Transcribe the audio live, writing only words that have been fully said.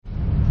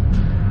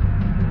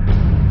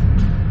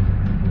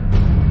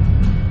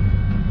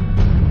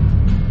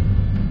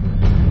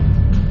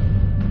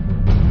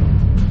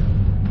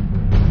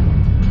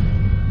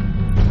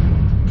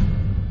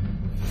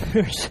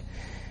There's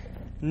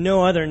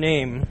no other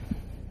name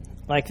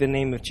like the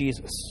name of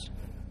Jesus.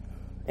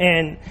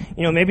 And,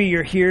 maybe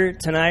you're here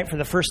tonight for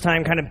the first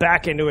time kind of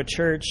back into a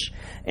church.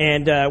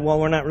 And,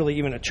 we're not really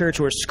even a church.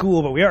 We're a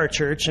school, but we are a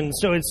church. And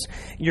so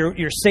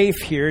you're safe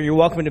here. You're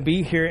welcome to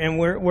be here. And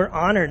we're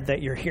honored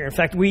that you're here. In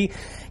fact, we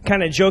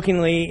kind of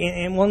jokingly,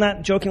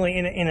 not jokingly,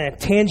 in a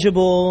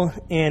tangible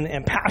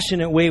and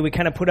passionate way, we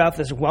kind of put out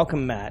this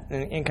welcome mat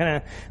and kind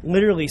of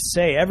literally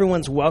say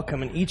everyone's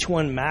welcome and each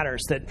one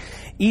matters. That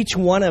each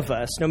one of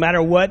us, no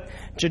matter what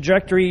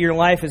trajectory your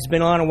life has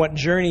been on and what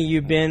journey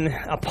you've been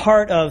a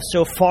part of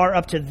so far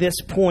up to this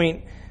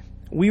point,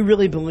 we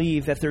really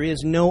believe that there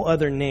is no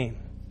other name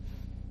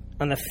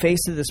on the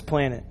face of this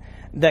planet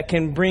that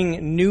can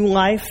bring new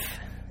life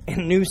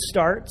and new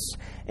starts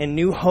and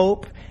new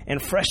hope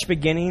and fresh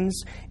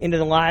beginnings into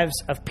the lives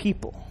of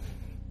people.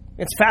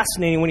 It's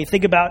fascinating when you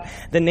think about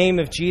the name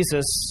of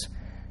Jesus.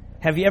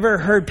 Have you ever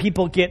heard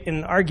people get in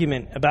an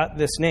argument about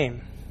this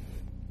name?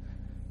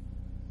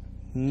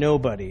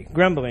 Nobody.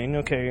 Grumbling.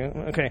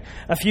 Okay.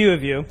 A few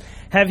of you.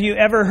 Have you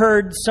ever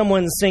heard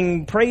someone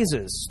sing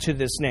praises to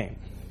this name?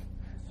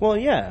 Well,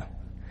 yeah.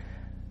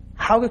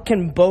 How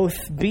can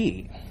both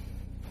be?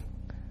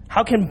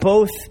 How can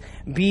both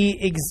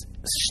be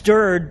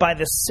stirred by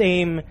the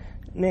same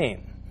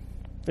name?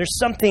 There's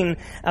something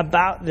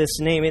about this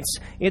name.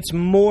 It's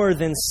more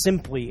than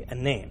simply a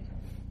name,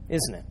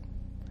 isn't it?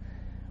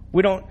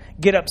 We don't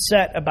get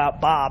upset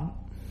about Bob.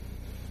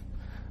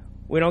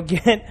 We don't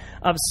get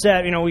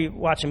upset. We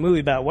watch a movie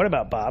about what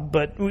about Bob,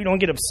 but we don't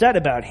get upset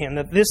about him.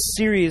 That this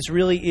series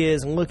really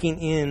is looking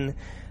in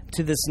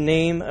to this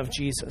name of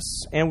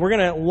Jesus. And we're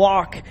going to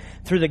walk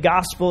through the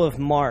Gospel of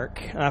Mark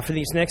for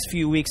these next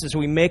few weeks as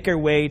we make our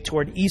way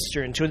toward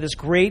Easter and to this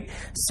great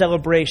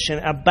celebration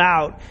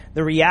about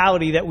the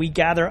reality that we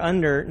gather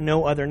under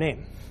no other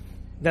name.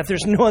 That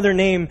there's no other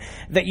name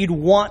that you'd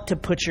want to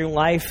put your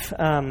life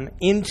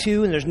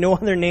into, and there's no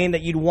other name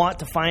that you'd want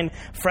to find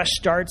fresh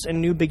starts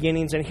and new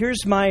beginnings. And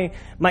here's my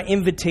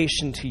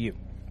invitation to you.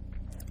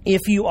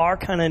 If you are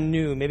kind of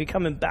new, maybe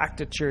coming back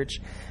to church,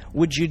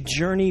 would you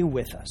journey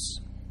with us?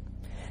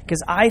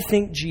 Because I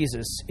think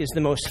Jesus is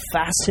the most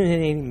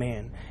fascinating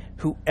man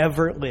who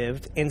ever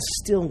lived and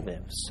still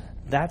lives.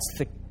 That's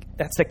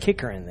the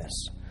kicker in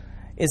this,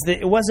 is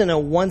that it wasn't a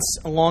once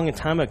a long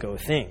time ago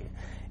thing.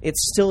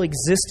 It's still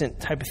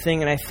existent type of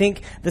thing. And I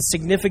think the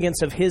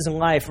significance of his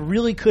life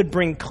really could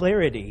bring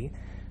clarity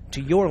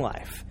to your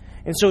life.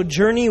 And so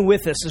journey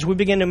with us as we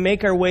begin to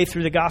make our way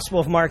through the Gospel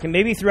of Mark. And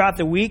maybe throughout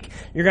the week,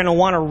 you're going to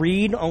want to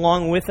read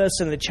along with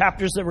us in the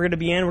chapters that we're going to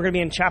be in. We're going to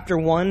be in chapter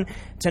 1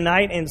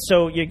 tonight. And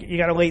so you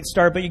got a late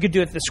start, but you could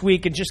do it this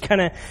week and just kind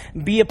of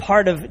be a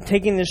part of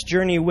taking this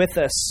journey with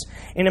us.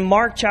 And in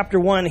Mark chapter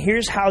 1,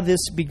 here's how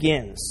this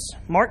begins.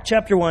 Mark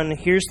chapter 1,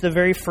 here's the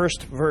very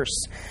first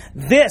verse.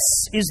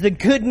 This is the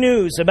good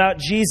news about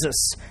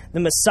Jesus, the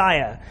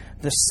Messiah,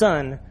 the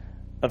Son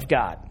of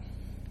God.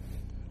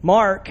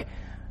 Mark,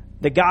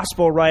 the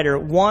gospel writer,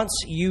 wants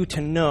you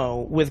to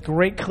know with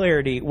great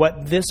clarity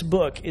what this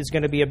book is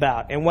going to be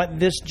about and what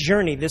this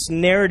journey, this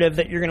narrative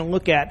that you're going to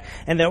look at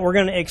and that we're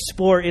going to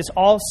explore is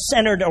all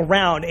centered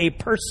around a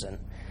person,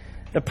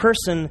 the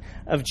person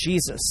of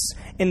Jesus,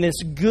 and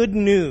this good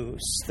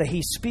news that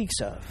he speaks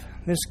of,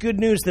 this good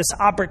news, this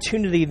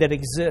opportunity that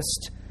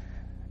exists.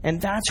 And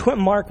that's what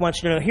Mark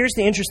wants you to know. Here's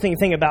the interesting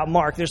thing about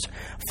Mark. There's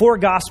 4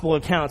 gospel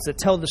accounts that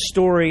tell the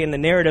story and the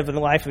narrative of the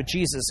life of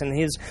Jesus and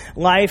his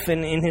life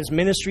and in his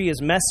ministry,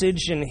 his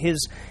message, and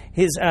his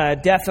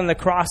death on the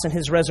cross and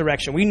his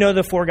resurrection. We know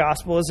the 4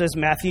 gospels as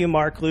Matthew,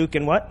 Mark, Luke,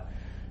 and what?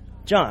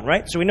 John,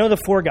 right? So we know the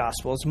 4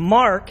 Gospels.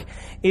 Mark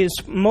is,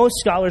 most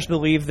scholars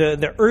believe,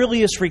 the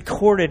earliest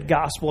recorded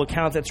gospel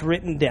account that's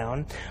written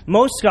down.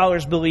 Most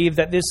scholars believe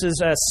that this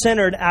is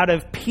centered out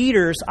of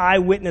Peter's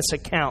eyewitness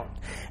account.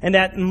 And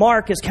that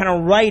Mark is kind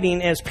of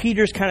writing as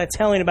Peter's kind of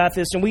telling about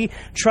this. And we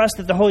trust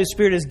that the Holy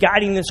Spirit is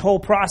guiding this whole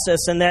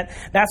process and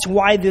that's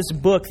why this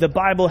book, the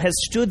Bible, has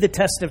stood the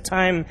test of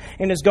time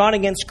and has gone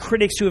against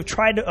critics who have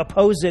tried to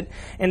oppose it.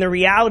 And the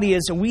reality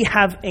is we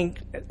have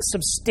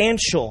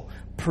substantial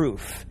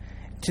proof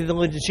to the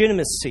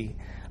legitimacy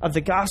of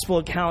the gospel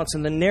accounts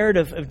and the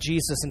narrative of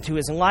Jesus and to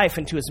his life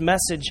and to his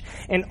message.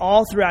 And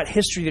all throughout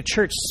history, the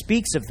church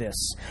speaks of this.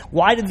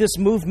 Why did this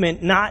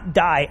movement not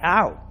die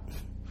out?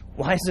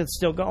 Why is it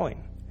still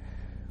going?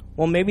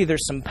 Well, maybe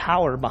there's some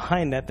power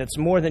behind that that's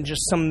more than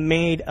just some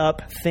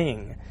made-up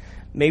thing.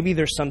 Maybe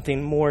there's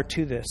something more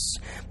to this.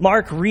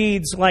 Mark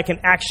reads like an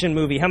action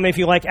movie. How many of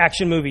you like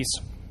action movies?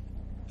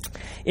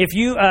 If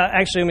you,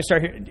 actually, let me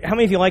start here. How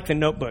many of you like The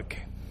Notebook?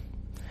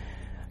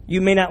 You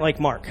may not like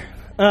Mark.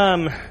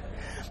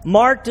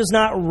 Mark does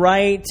not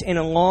write in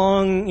a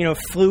long,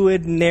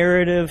 fluid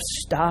narrative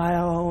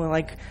style,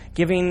 like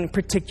giving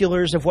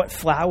particulars of what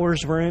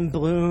flowers were in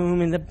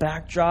bloom and the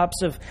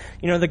backdrops of,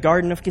 the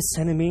Garden of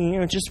Gethsemane.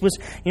 It just was,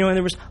 and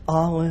there was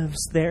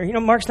olives there.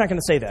 Mark's not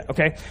going to say that,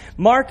 okay?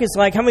 Mark is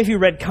like, how many of you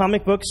read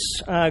comic books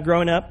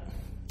growing up?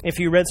 If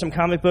you read some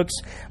comic books,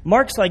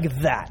 Mark's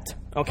like that,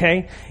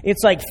 okay?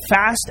 It's like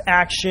fast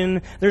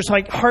action. There's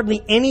like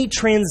hardly any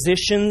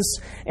transitions.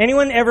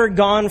 Anyone ever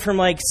gone from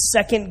like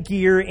second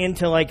gear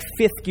into like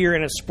fifth gear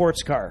in a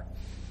sports car?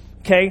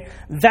 Okay?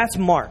 That's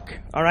Mark,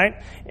 all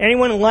right?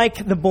 Anyone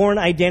like the Bourne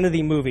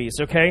Identity movies,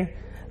 okay?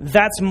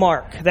 That's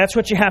Mark. That's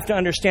what you have to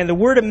understand. The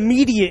word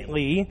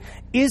immediately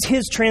is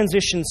his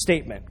transition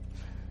statement.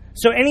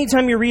 So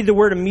anytime you read the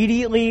word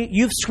immediately,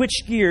 you've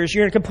switched gears.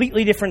 You're in a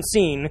completely different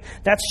scene.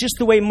 That's just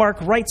the way Mark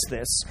writes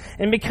this.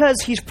 And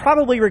because he's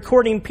probably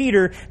recording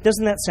Peter,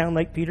 doesn't that sound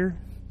like Peter?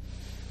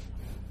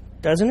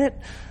 Doesn't it?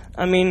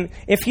 I mean,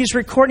 if he's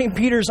recording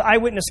Peter's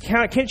eyewitness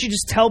account, can't you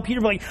just tell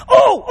Peter, like,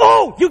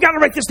 oh, you got to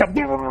write this down.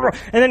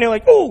 And then you're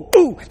like, ooh,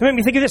 that made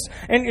me think of this.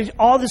 And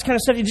all this kind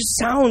of stuff, it just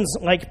sounds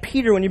like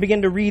Peter when you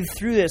begin to read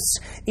through this.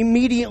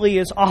 Immediately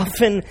is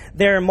often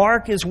there.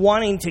 Mark is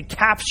wanting to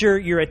capture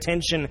your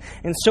attention.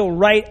 And so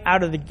right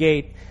out of the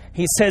gate,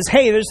 he says,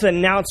 hey, there's the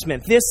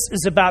announcement. This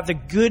is about the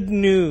good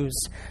news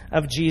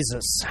of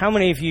Jesus. How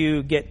many of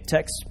you get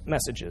text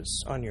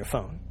messages on your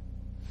phone?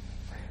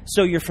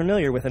 So you're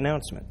familiar with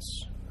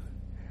announcements.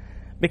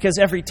 Because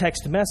every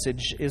text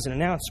message is an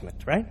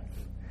announcement, right?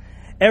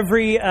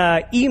 Every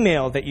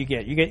email that you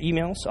get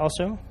emails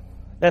also?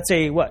 That's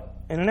a what?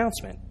 An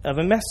announcement of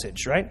a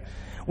message, right?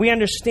 We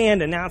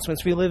understand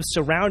announcements. We live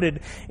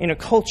surrounded in a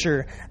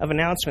culture of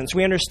announcements.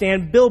 We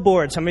understand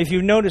billboards. How many of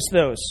you noticed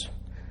those?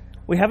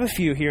 We have a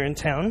few here in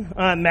town.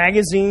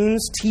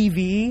 Magazines,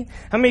 TV.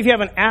 How many of you have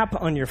an app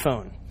on your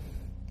phone?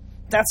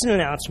 That's an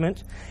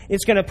announcement.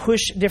 It's going to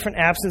push different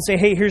apps and say,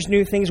 hey, here's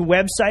new things.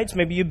 Websites,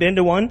 maybe you've been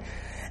to one.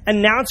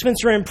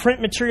 Announcements are in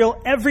print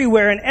material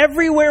everywhere, and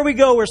everywhere we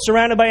go, we're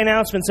surrounded by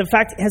announcements. In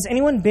fact, has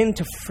anyone been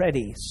to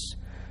Freddy's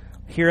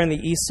here on the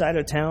east side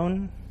of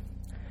town?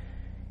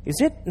 Is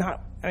it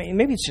not, I mean,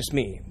 maybe it's just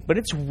me, but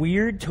it's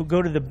weird to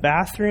go to the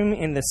bathroom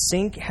and the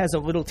sink has a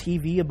little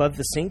TV above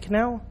the sink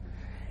now,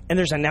 and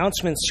there's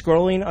announcements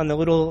scrolling on the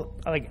little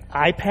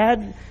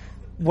iPad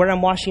where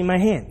I'm washing my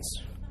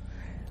hands.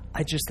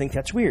 I just think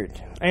that's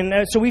weird. And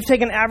so we've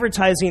taken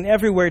advertising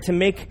everywhere to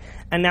make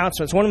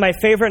announcements. One of my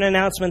favorite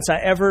announcements I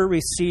ever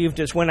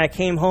received is when I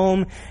came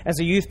home as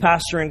a youth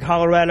pastor in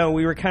Colorado.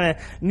 We were kind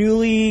of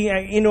newly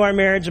into our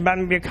marriage, about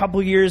maybe a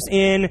couple years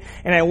in,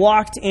 and I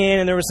walked in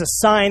and there was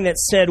a sign that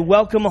said,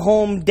 "Welcome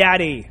home,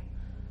 Daddy."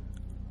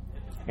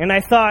 And I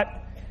thought,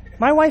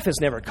 my wife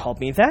has never called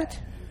me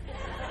that.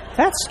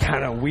 That's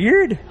kind of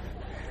weird.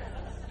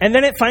 And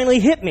then it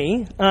finally hit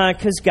me,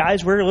 because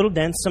guys, we're a little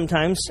dense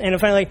sometimes. And it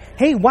finally,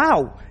 hey,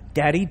 wow,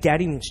 daddy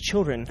means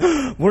children.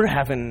 Are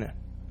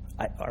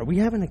we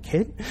having a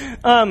kid?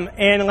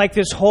 And like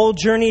this whole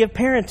journey of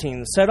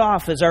parenting set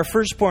off as our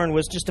firstborn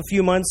was just a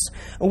few months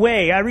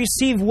away. I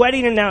received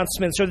wedding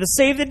announcements or the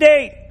save the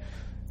date.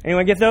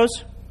 Anyone get those?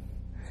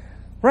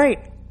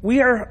 Right.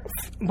 We are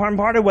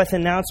bombarded with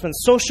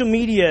announcements. Social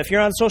media, if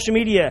you're on social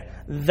media,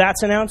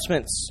 that's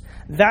announcements.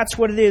 That's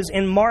what it is.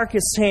 And Mark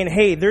is saying,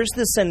 hey, there's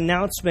this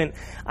announcement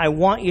I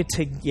want you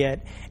to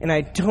get, and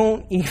I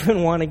don't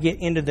even want to get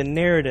into the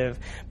narrative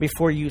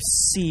before you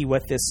see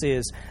what this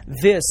is.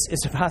 This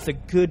is about the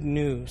good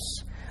news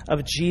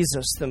of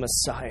Jesus the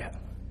Messiah.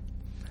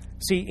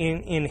 See,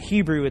 in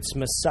Hebrew, it's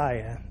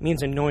Messiah,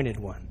 means anointed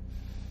one.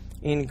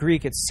 In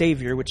Greek, it's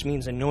Savior, which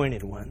means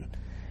anointed one.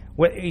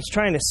 What he's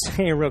trying to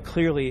say real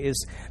clearly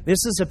is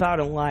this is about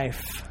a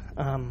life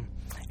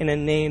in a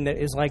name that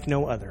is like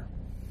no other.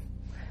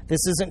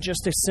 This isn't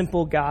just a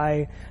simple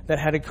guy that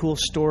had a cool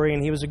story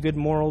and he was a good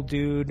moral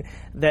dude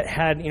that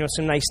had,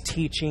 some nice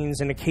teachings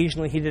and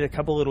occasionally he did a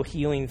couple little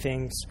healing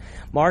things.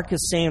 Mark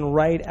is saying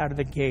right out of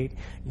the gate,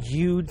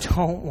 you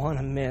don't want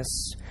to miss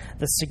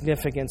the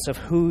significance of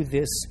who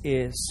this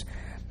is.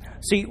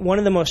 See, one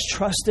of the most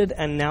trusted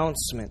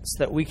announcements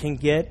that we can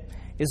get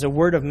is a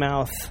word of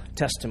mouth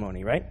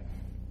testimony, right?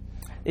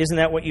 Isn't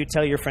that what you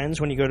tell your friends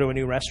when you go to a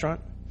new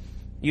restaurant?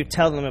 You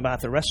tell them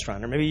about the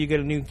restaurant, or maybe you get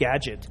a new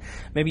gadget.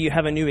 Maybe you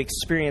have a new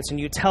experience, and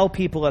you tell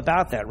people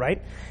about that,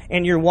 right?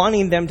 And you're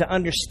wanting them to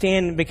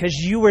understand because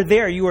you were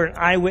there. You were an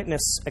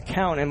eyewitness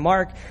account. And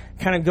Mark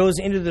kind of goes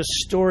into the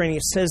story, and he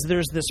says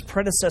there's this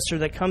predecessor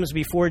that comes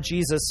before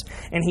Jesus,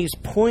 and he's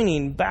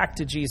pointing back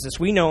to Jesus.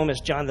 We know him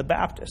as John the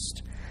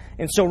Baptist.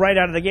 And so right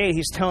out of the gate,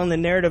 he's telling the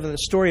narrative of the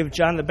story of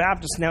John the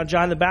Baptist. Now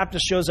John the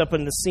Baptist shows up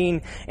in the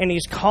scene, and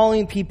he's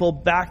calling people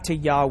back to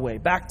Yahweh,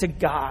 back to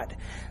God.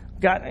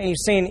 God, and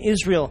he's saying,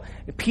 Israel,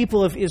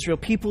 people of Israel,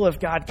 people of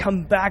God,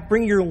 come back,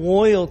 bring your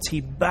loyalty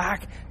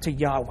back to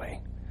Yahweh.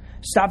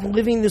 Stop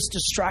living this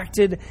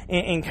distracted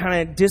and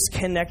kind of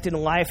disconnected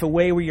life, a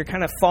way where you're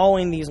kind of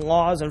following these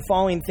laws and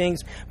following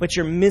things, but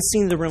you're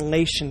missing the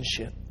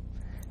relationship.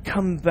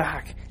 Come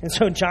back. And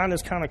so John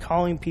is kind of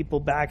calling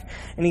people back,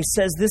 and he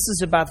says this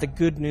is about the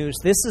good news.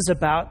 This is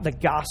about the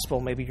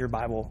gospel, maybe your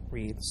Bible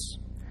reads.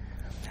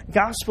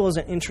 Gospel is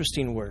an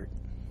interesting word.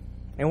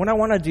 And what I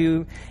want to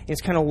do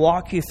is kind of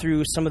walk you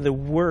through some of the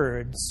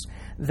words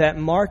that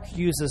Mark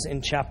uses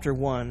in chapter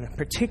 1,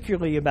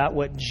 particularly about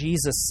what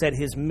Jesus said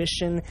his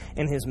mission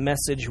and his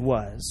message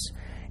was.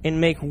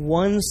 and make draw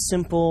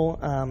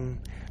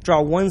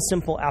one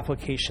simple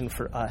application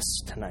for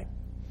us tonight.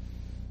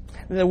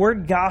 The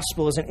word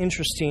gospel is an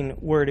interesting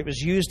word. It was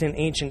used in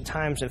ancient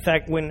times. In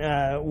fact, when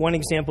one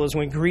example is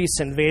when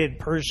Greece invaded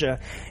Persia,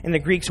 and the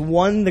Greeks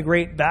won the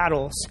great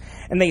battles,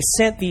 and they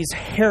sent these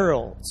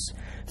heralds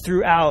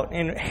throughout.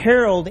 And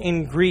herald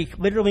in Greek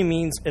literally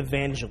means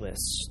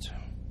evangelist.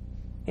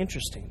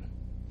 Interesting.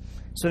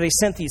 So they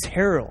sent these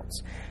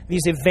heralds,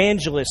 these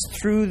evangelists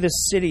through the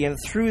city and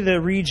through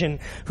the region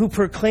who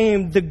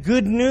proclaimed the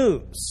good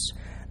news,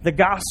 the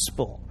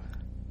gospel.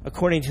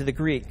 According to the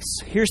Greeks,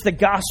 here's the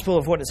gospel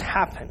of what has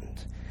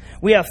happened.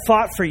 We have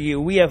fought for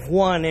you. We have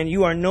won, and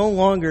you are no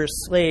longer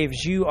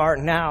slaves. You are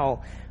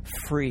now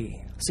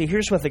free. See,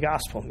 here's what the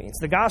gospel means.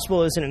 The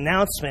gospel is an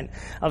announcement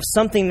of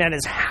something that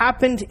has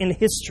happened in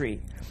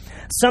history,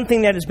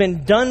 something that has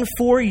been done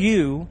for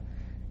you,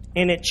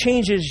 and it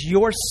changes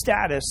your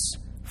status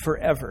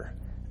forever.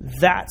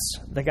 That's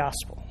the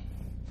gospel.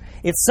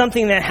 It's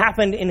something that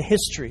happened in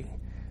history.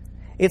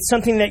 It's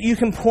something that you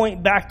can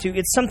point back to.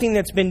 It's something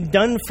that's been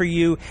done for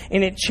you,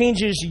 and it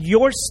changes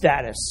your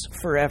status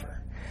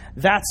forever.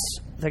 That's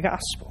the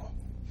gospel.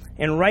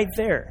 And right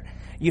there,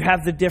 you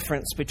have the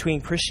difference between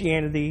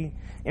Christianity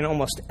and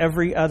almost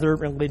every other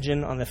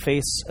religion on the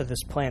face of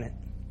this planet.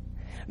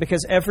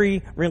 Because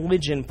every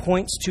religion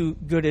points to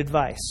good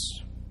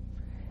advice.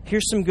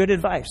 Here's some good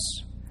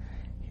advice.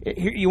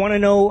 You want to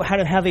know how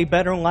to have a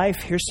better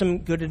life? Here's some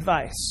good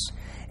advice.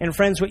 And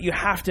friends, what you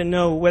have to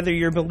know, whether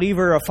you're a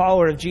believer or a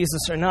follower of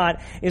Jesus or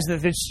not, is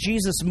that this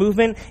Jesus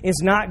movement is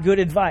not good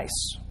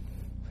advice.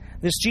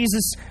 This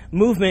Jesus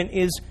movement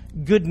is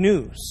good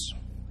news.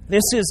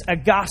 This is a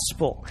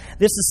gospel.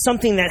 This is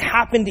something that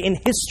happened in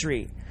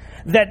history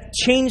that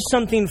changed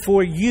something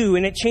for you,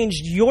 and it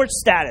changed your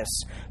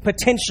status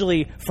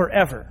potentially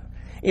forever.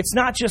 It's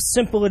not just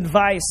simple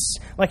advice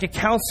like a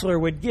counselor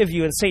would give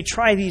you and say,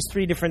 try these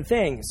 3 different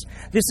things.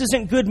 This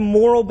isn't good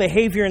moral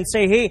behavior and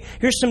say, hey,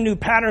 here's some new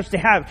patterns to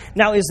have.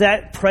 Now, is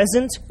that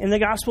present in the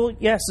gospel?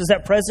 Yes. Is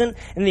that present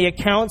in the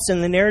accounts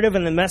and the narrative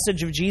and the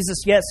message of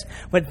Jesus? Yes.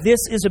 But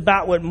this is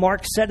about what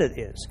Mark said it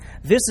is.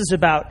 This is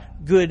about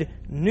good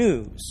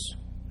news,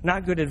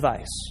 not good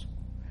advice.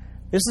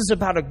 This is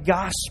about a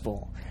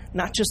gospel,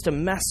 not just a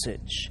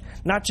message.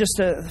 Not just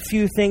a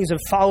few things of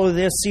follow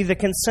this. See, the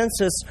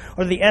consensus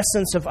or the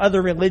essence of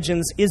other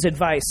religions is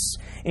advice.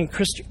 And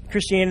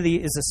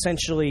Christianity is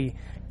essentially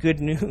good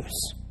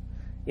news.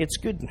 It's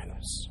good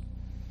news.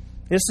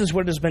 This is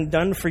what has been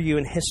done for you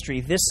in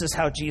history. This is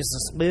how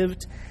Jesus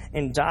lived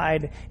and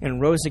died and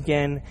rose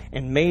again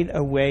and made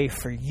a way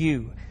for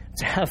you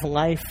to have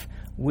life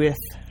with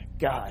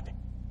God.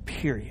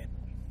 Period.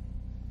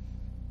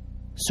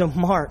 So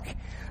Mark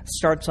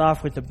starts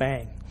off with a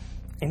bang.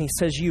 And he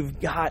says, you've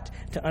got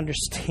to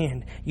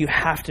understand. You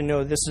have to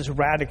know this is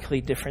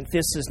radically different.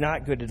 This is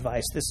not good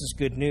advice. This is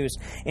good news.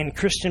 And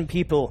Christian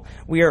people,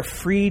 we are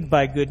freed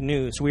by good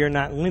news. We are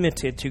not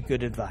limited to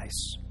good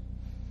advice.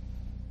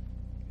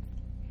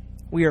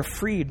 We are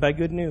freed by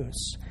good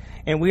news.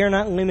 And we are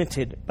not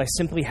limited by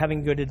simply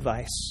having good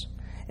advice.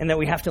 And that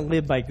we have to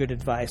live by good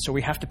advice or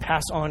we have to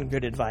pass on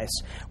good advice.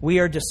 We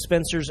are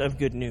dispensers of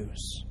good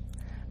news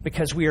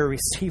because we are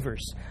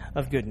receivers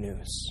of good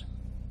news.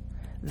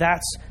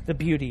 That's the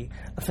beauty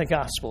of the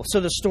gospel.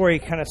 So the story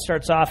kind of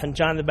starts off, and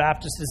John the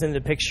Baptist is in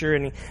the picture,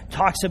 and he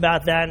talks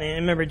about that. And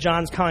remember,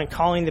 John's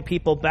calling the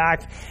people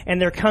back,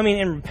 and they're coming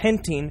and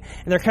repenting,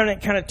 and they're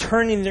kind of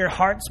turning their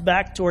hearts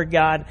back toward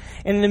God.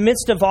 And in the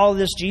midst of all of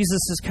this,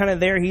 Jesus is kind of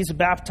there. He's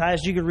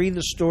baptized. You can read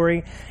the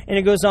story, and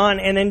it goes on.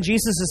 And then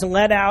Jesus is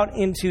led out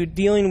into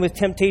dealing with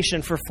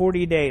temptation for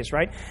 40 days,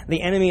 right?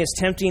 The enemy is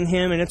tempting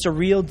him, and it's a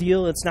real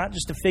deal. It's not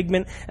just a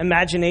figment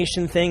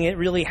imagination thing. It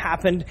really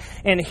happened.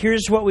 And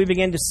here's what we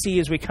begin to see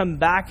as we come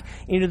back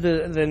into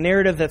the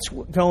narrative that's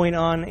going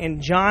on.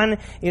 And John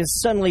is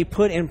suddenly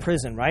put in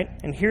prison, right?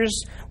 And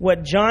here's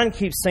what John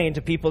keeps saying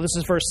to people. This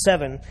is verse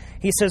 7.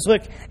 He says,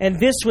 look, and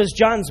this was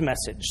John's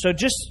message. So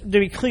just to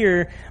be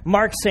clear,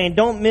 Mark's saying,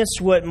 don't miss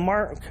what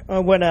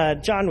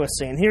John was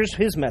saying. Here's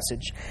his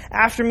message.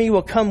 After me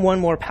will come one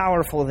more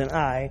powerful than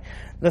I,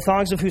 the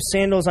thongs of whose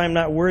sandals I am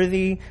not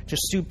worthy to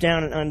stoop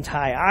down and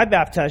untie. I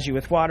baptize you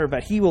with water,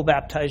 but he will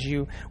baptize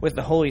you with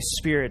the Holy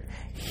Spirit.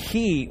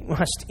 He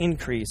must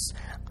increase.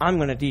 I'm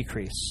going to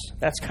decrease.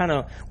 That's kind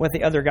of what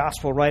the other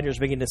gospel writers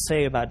begin to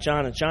say about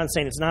John. And John's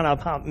saying, it's not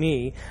about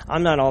me.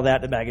 I'm not all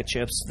that in a bag of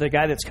chips. The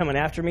guy that's coming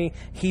after me,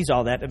 he's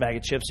all that in a bag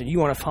of chips, and you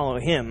want to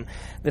follow him.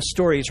 The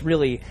story is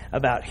really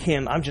about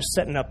him. I'm just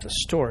setting up the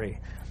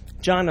story.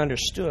 John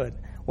understood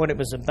what it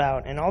was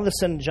about. And all of a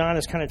sudden, John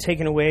is kind of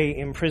taken away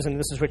in prison.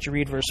 This is what you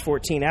read, verse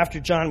 14. After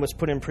John was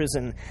put in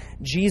prison,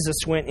 Jesus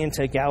went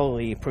into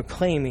Galilee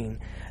proclaiming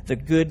the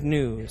good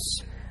news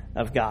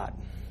of God.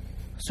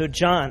 So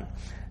John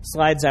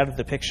slides out of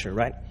the picture,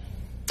 right?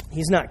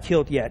 He's not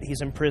killed yet.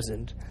 He's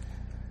imprisoned.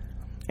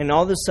 And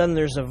all of a sudden,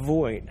 there's a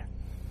void.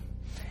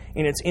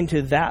 And it's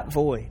into that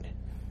void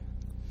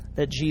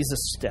that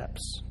Jesus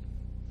steps.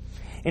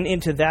 And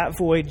into that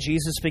void,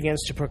 Jesus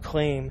begins to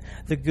proclaim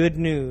the good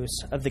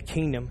news of the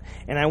kingdom.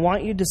 And I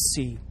want you to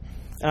see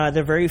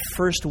the very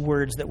first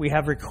words that we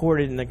have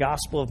recorded in the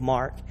Gospel of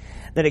Mark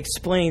that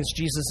explains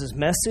Jesus'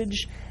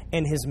 message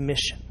and his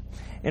mission.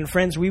 And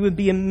friends, we would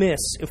be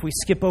amiss if we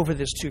skip over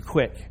this too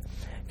quick,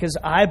 because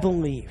I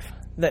believe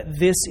that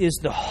this is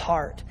the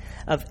heart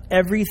of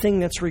everything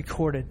that's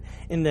recorded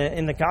in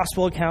the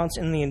gospel accounts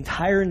in the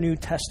entire New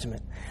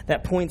Testament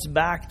that points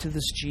back to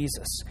this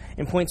Jesus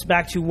and points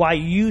back to why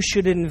you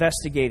should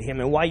investigate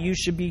him and why you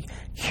should be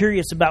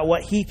curious about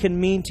what he can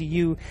mean to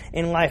you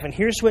in life. And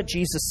here's what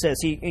Jesus says.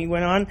 He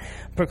went on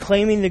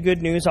proclaiming the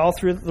good news all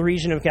through the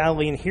region of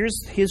Galilee, and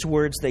here's his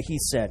words that he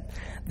said.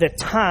 The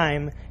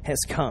time has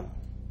come.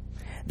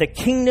 The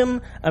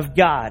kingdom of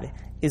God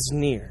is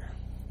near.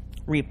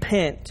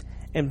 Repent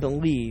and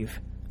believe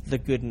the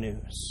good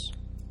news.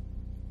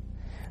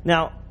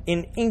 Now,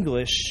 in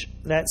English,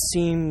 that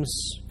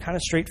seems kind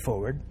of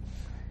straightforward,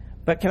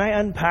 but can I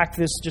unpack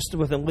this just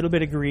with a little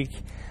bit of Greek?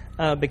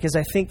 Because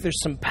I think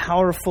there's some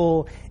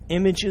powerful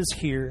images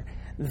here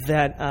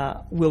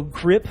that will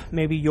grip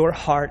maybe your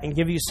heart and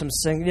give you some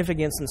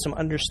significance and some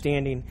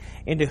understanding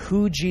into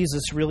who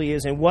Jesus really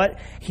is and what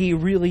he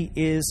really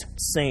is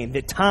saying.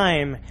 The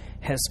time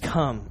has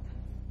come.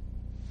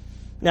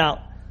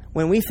 Now,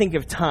 when we think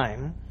of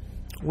time,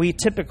 we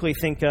typically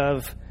think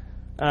of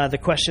the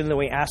question that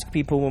we ask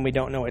people when we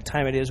don't know what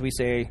time it is. We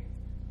say,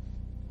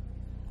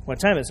 what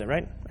time is it,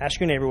 right? Ask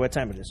your neighbor what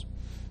time it is.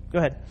 Go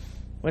ahead.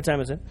 What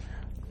time is it?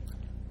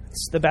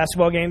 It's the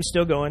basketball game's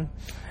still going.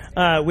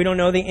 We don't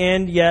know the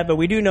end yet, but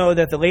we do know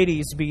that the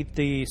ladies beat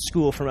the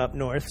school from up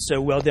north,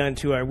 so well done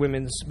to our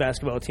women's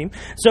basketball team.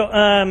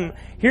 So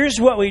here's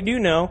what we do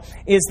know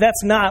is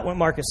that's not what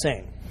Mark is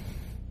saying.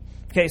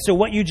 Okay, so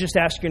what you just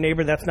asked your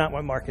neighbor, that's not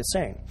what Mark is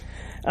saying.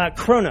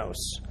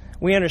 Chronos.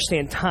 We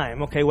understand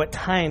time. Okay, what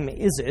time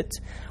is it?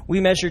 We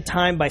measure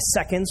time by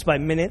seconds, by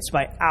minutes,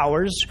 by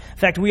hours. In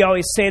fact, we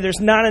always say there's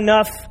not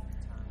enough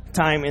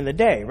time in the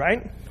day,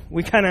 right?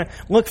 We kind of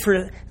look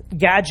for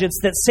gadgets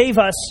that save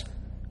us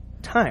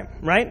time,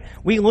 right?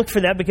 We look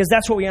for that because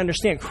that's what we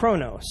understand,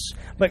 chronos.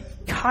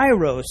 But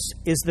kairos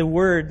is the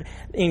word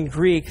in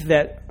Greek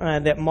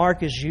that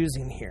Mark is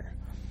using here.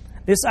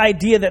 This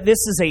idea that this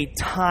is a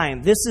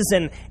time, this is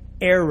an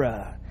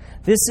era,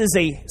 this is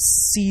a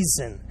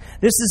season.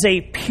 This is a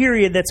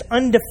period that's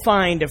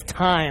undefined of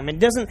time. It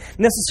doesn't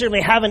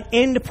necessarily have an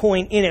end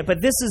point in it,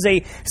 but this is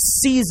a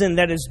season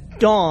that has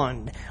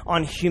dawned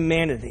on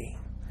humanity.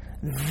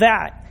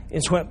 That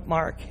is what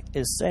Mark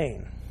is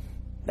saying.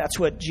 That's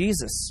what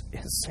Jesus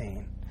is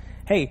saying.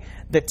 Hey,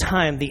 the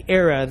time, the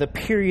era, the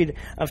period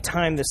of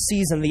time, the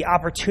season, the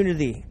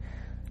opportunity,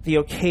 the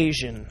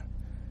occasion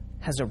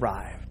has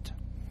arrived.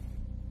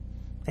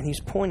 And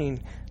he's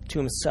pointing to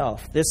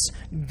himself. This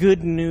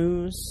good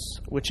news,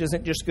 which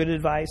isn't just good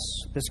advice,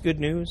 this good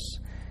news,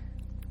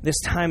 this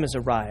time has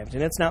arrived.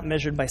 And it's not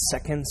measured by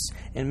seconds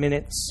and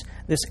minutes.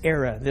 This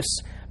era, this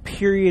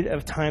period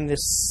of time,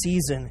 this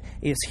season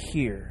is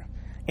here.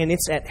 And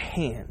it's at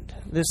hand.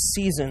 This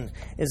season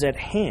is at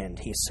hand,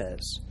 he says.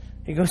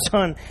 He goes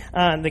on,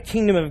 the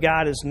kingdom of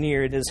God is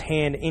near at his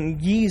hand.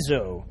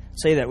 Engizo.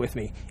 Say that with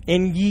me.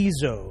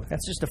 Engizo.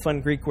 That's just a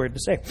fun Greek word to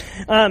say.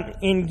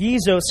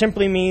 Engizo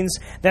simply means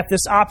that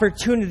this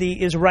opportunity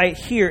is right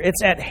here.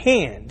 It's at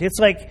hand. It's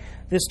like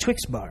this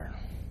Twix bar.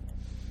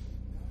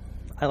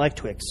 I like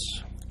Twix.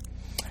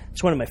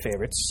 It's one of my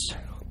favorites.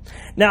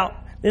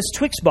 Now, this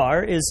Twix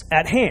bar is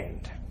at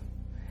hand.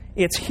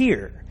 It's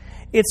here.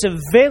 It's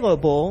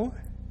available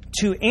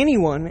to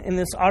anyone in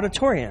this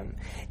auditorium.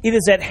 It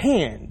is at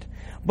hand,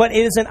 but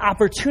it is an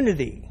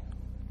opportunity.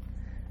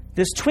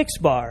 This Twix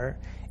bar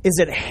is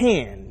at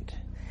hand,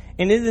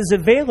 and it is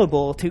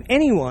available to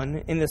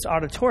anyone in this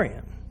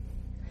auditorium,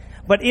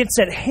 but it's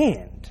at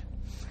hand.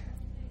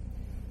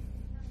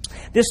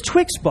 This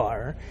Twix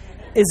bar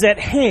is at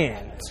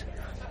hand.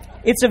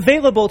 It's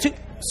available to...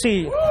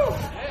 See...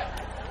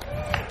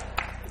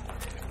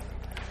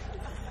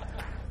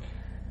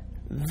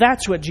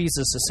 That's what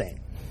Jesus is saying.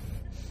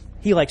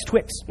 He likes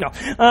Twix. No.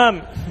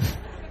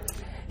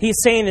 He's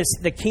saying this,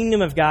 the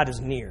kingdom of God is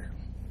near.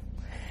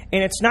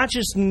 And it's not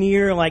just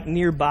near like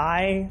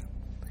nearby.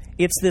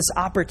 It's this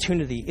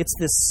opportunity. It's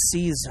this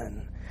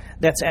season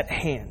that's at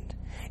hand.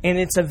 And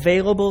it's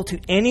available to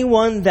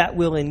anyone that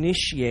will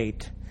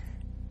initiate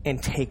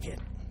and take it.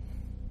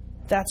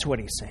 That's what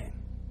he's saying.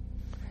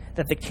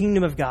 That the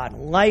kingdom of God,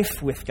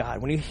 life with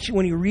God,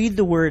 when you read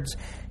the words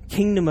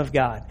kingdom of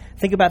God,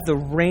 think about the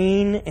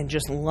reign and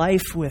just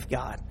life with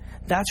God.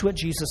 That's what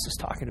Jesus is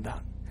talking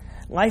about.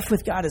 Life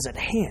with God is at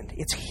hand.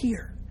 It's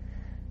here.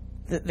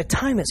 The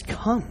time has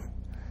come.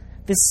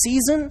 This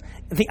season,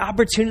 the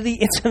opportunity,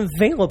 it's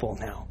available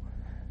now.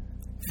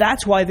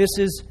 That's why this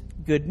is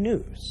good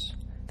news.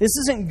 This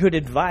isn't good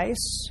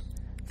advice.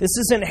 This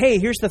isn't, hey,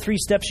 here's the 3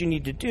 steps you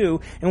need to do,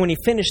 and when you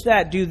finish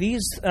that, do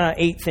these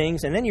 8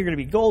 things, and then you're going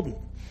to be golden.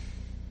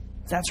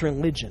 That's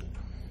religion.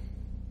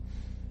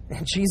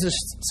 And Jesus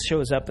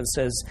shows up and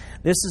says,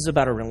 this is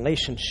about a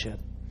relationship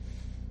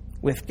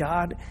with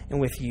God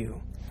and with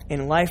you.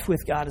 And life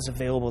with God is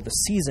available. The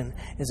season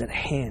is at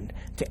hand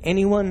to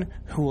anyone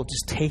who will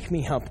just take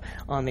me up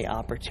on the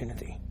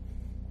opportunity.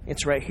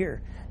 It's right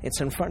here. It's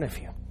in front of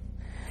you.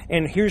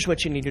 And here's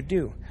what you need to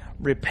do.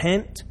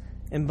 Repent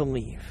and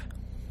believe.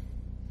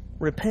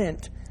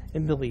 Repent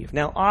and believe.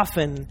 Now,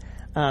 often,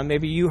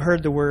 maybe you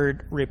heard the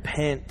word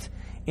repent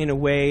in a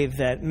way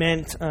that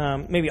meant,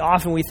 maybe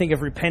often we think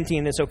of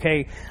repenting as,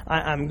 okay,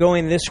 I'm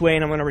going this way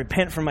and I'm going to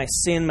repent from my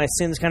sin. My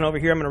sin's kind of over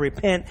here. I'm going to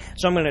repent,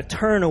 so I'm going to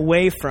turn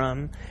away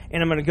from,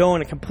 and I'm going to go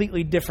in a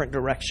completely different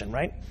direction,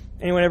 right?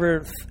 Anyone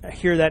ever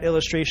hear that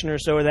illustration or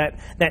so, or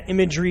that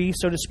imagery,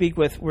 so to speak,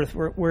 with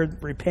word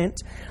repent?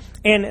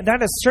 And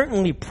that is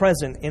certainly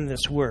present in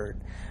this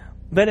word.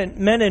 But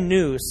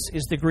metanous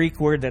is the Greek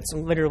word that's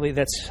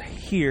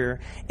here.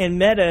 And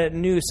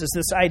metanous is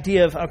this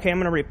idea of, okay, I'm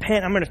going to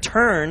repent, I'm going to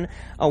turn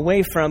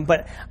away from,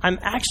 but I'm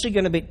actually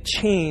going to be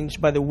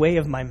changed by the way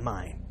of my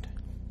mind.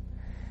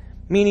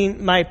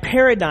 Meaning my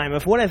paradigm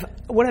of what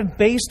I've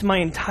based my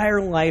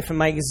entire life and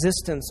my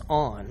existence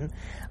on,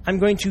 I'm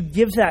going to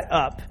give that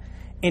up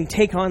and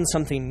take on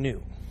something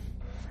new.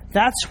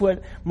 That's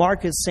what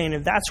Mark is saying,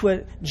 and that's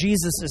what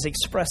Jesus is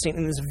expressing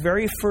in this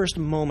very first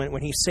moment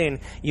when he's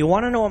saying, you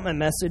want to know what my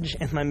message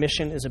and my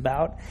mission is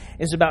about?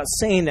 It's about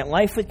saying that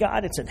life with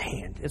God, it's at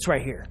hand. It's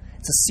right here.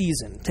 It's a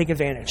season. Take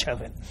advantage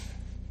of it.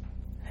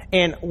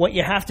 And what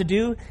you have to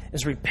do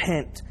is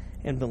repent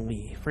and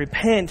believe.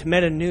 Repent,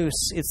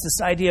 metanous, it's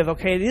this idea of,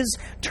 okay, it is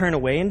turn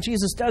away, and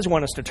Jesus does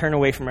want us to turn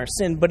away from our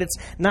sin, but it's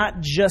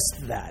not just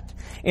that.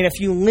 And if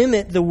you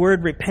limit the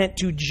word repent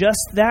to just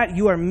that,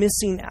 you are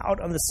missing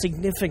out on the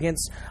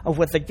significance of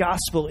what the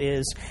gospel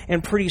is,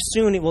 and pretty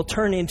soon it will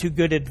turn into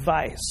good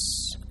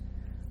advice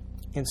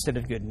instead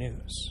of good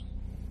news.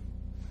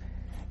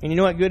 And you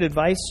know what good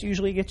advice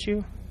usually gets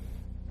you?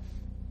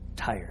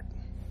 Tired.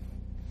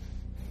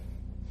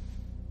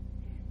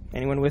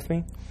 Anyone with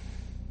me?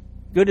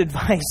 Good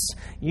advice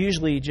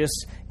usually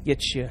just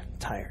gets you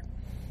tired.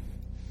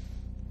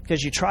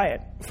 Because you try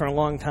it for a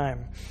long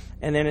time,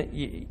 and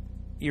then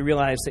you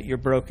realize that you're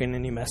broken,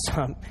 and you mess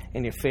up,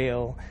 and you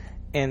fail,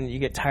 and you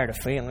get tired of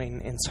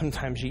failing, and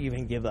sometimes you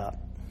even give up.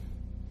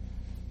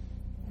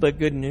 But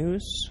good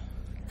news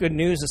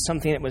is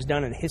something that was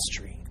done in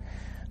history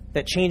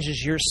that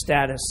changes your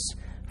status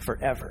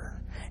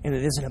forever, and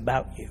it isn't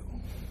about you.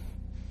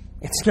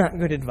 It's not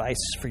good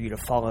advice for you to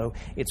follow.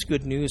 It's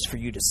good news for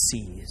you to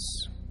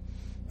seize,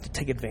 to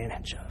take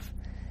advantage of.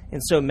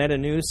 And so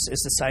metanous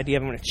is this idea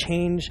of I'm going to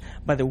change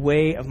by the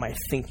way of my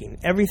thinking.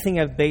 Everything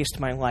I've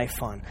based my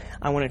life on,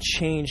 I want to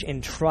change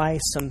and try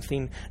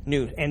something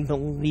new and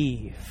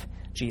believe,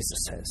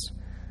 Jesus says.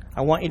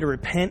 I want you to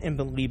repent and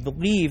believe.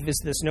 Believe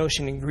is this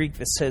notion in Greek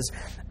that says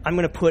I'm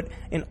going to put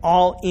an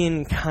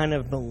all-in kind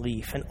of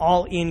belief, an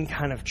all-in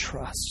kind of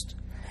trust.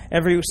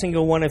 Every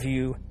single one of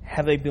you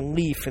have a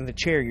belief in the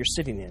chair you're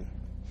sitting in.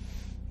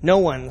 No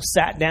one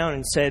sat down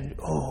and said,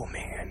 oh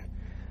man,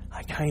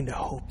 I kind of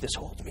hope this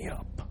holds me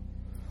up.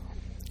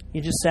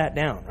 You just sat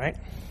down, right?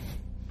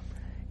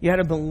 You had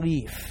a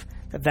belief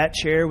that that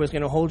chair was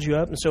going to hold you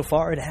up, and so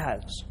far it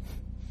has.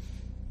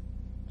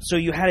 So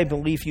you had a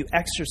belief, you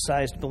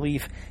exercised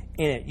belief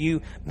in it.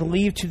 You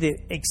believed to the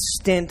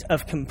extent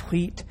of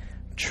complete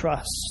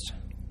trust.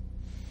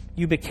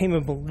 You became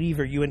a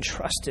believer, you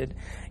entrusted.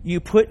 You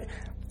put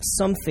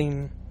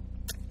something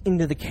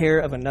into the care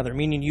of another,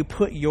 meaning you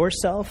put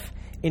yourself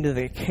into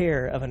the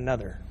care of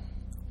another.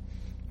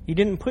 You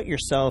didn't put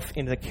yourself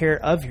into the care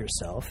of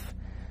yourself.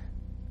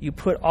 You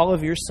put all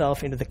of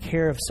yourself into the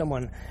care of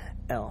someone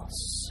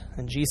else.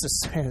 And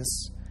Jesus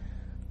says,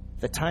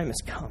 the time has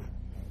come.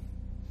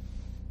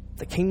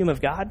 The kingdom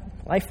of God,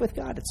 life with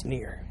God, it's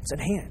near. It's at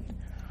hand.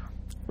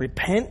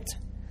 Repent,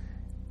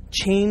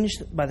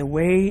 changed by the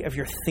way of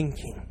your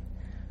thinking.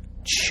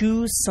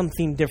 Choose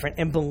something different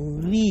and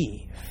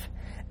believe.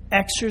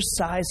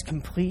 Exercise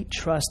complete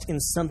trust in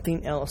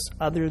something else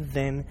other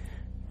than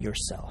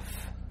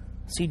yourself.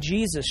 See,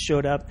 Jesus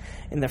showed up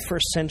in the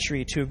first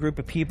century to a group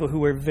of people who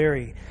were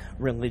very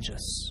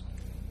religious,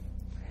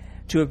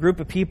 to a group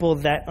of people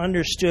that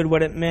understood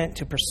what it meant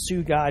to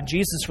pursue God.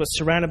 Jesus was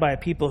surrounded by a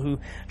people who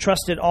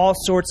trusted all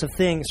sorts of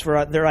things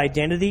for their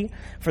identity,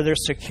 for their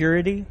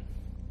security.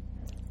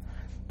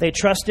 They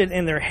trusted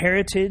in their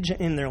heritage,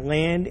 in their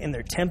land, in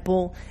their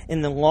temple,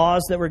 in the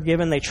laws that were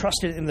given. They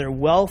trusted in their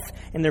wealth,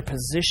 in their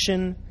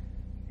position,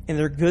 in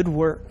their good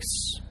works.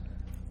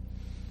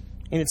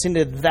 And it's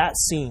into that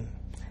scene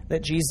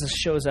that Jesus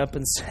shows up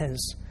and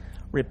says,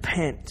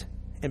 repent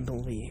and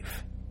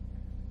believe.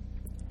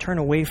 Turn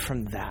away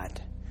from that.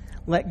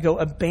 Let go.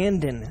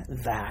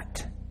 Abandon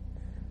that.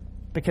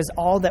 Because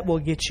all that will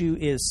get you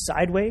is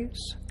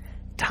sideways,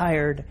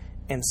 tired,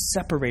 and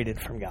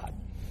separated from God.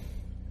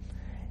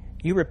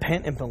 You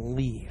repent and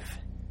believe.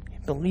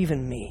 Believe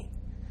in me.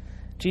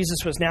 Jesus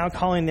was now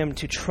calling them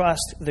to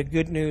trust the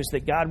good news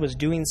that God was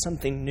doing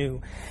something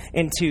new.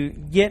 And to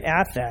get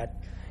at that,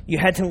 you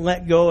had to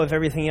let go of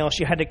everything else.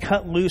 You had to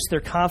cut loose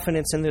their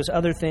confidence in those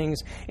other things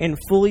and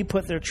fully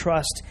put their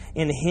trust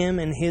in Him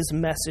and His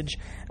message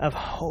of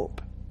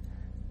hope.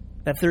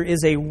 That there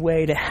is a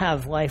way to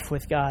have life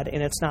with God,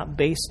 and it's not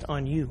based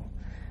on you.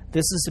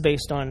 This is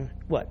based on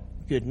what?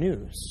 Good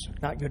news,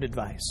 not good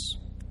advice.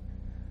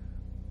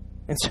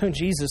 And so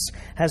Jesus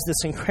has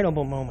this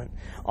incredible moment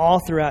all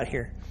throughout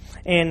here.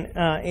 And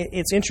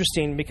it's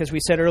interesting because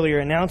we said earlier,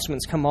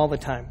 announcements come all the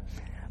time.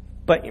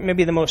 But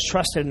maybe the most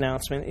trusted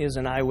announcement is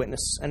an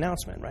eyewitness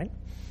announcement, right?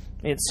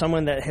 It's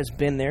someone that has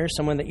been there,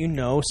 someone that you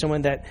know,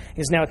 someone that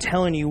is now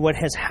telling you what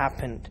has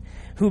happened,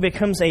 who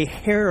becomes a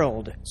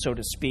herald, so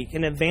to speak,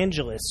 an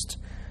evangelist.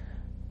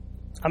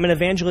 I'm an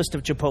evangelist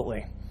of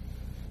Chipotle.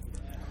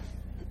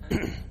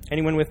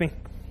 Anyone with me?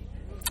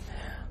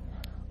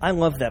 I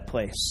love that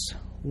place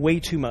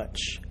way too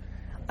much.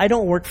 I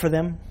don't work for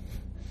them.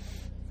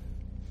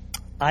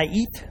 I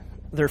eat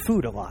their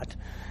food a lot.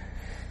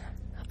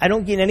 I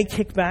don't get any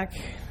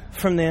kickback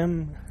from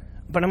them,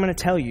 but I'm going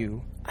to tell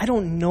you, I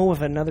don't know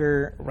of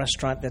another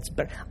restaurant that's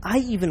better. I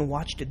even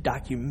watched a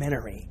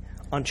documentary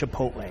on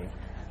Chipotle,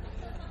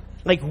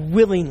 like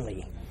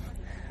willingly.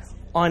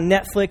 On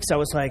Netflix, I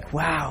was like,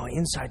 wow,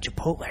 inside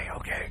Chipotle,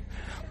 okay.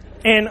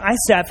 And I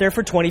sat there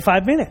for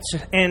 25 minutes,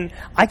 and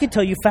I could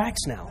tell you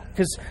facts now.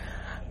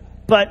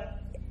 But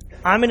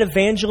I'm an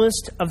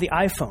evangelist of the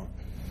iPhone,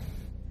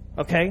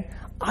 okay?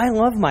 I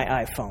love my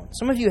iPhone.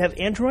 Some of you have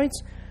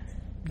Androids.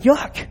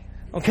 Yuck,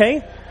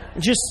 okay?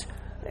 Just,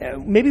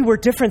 maybe we're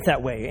different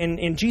that way,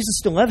 and Jesus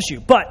still loves you.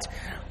 But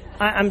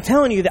I'm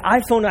telling you, the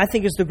iPhone, I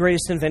think, is the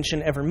greatest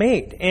invention ever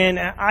made. And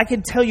I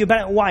can tell you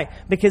about it. Why?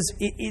 Because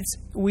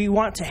we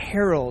want to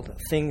herald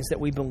things that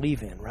we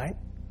believe in, right?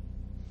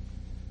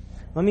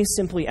 Let me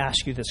simply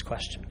ask you this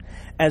question.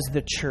 As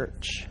the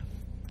church,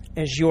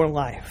 as your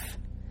life,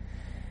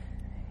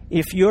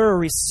 if you're a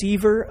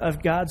receiver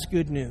of God's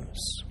good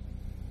news,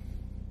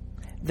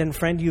 then,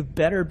 friend, you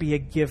better be a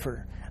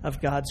giver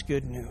of God's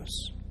good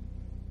news.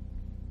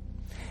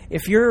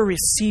 If you're a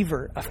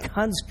receiver of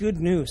God's good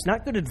news,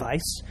 not good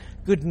advice,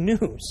 good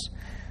news,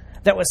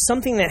 that was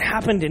something that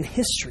happened in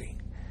history,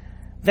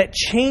 that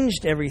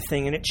changed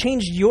everything, and it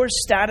changed your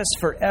status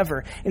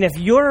forever. And if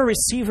you're a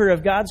receiver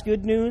of God's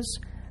good news,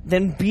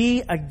 then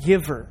be a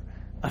giver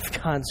of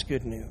God's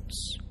good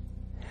news.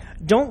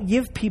 Don't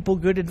give people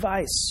good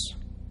advice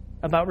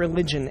about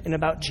religion and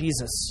about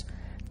Jesus.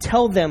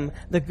 Tell them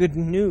the good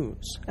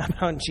news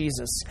about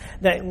Jesus,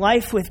 that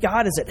life with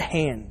God is at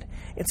hand.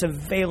 It's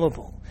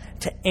available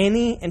to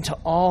any and to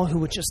all who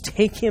would just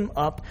take him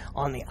up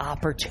on the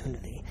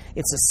opportunity.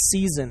 It's a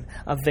season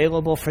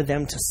available for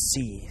them to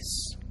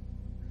seize.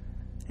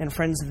 And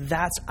friends,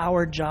 that's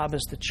our job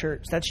as the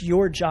church. That's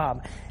your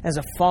job as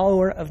a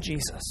follower of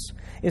Jesus,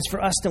 is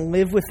for us to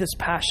live with this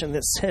passion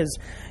that says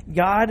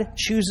God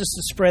chooses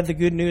to spread the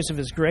good news of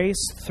his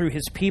grace through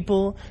his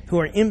people who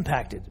are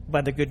impacted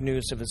by the good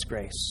news of his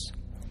grace.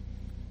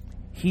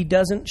 He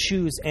doesn't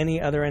choose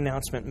any other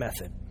announcement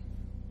method.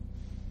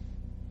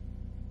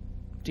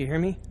 Do you hear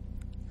me?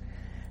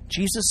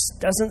 Jesus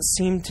doesn't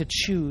seem to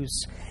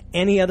choose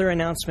any other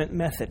announcement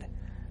method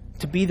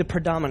to be the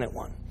predominant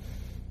one.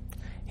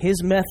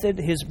 His method,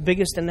 his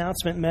biggest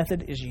announcement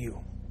method is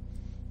you.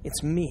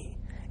 It's me.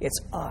 It's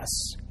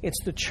us.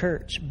 It's the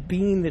church,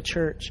 being the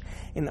church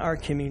in our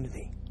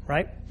community,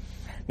 right?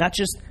 Not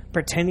just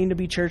pretending to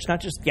be church, not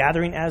just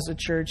gathering as a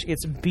church.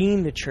 It's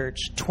being the church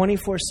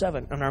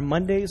 24/7 on our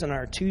Mondays and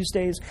our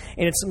Tuesdays.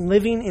 And it's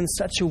living in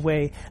such a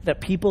way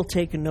that people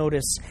take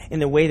notice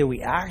in the way that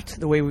we act,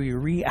 the way we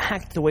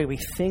react, the way we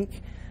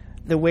think,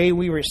 the way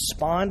we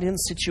respond in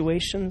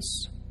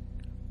situations.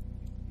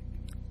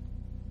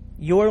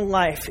 Your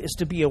life is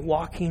to be a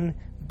walking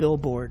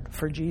billboard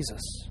for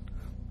Jesus.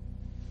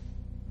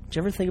 Did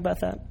you ever think about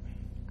that?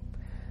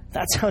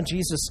 That's how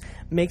Jesus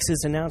makes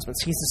his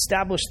announcements. He's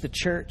established the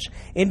church,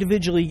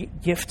 individually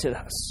gifted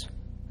us.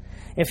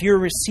 If you're a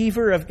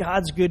receiver of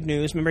God's good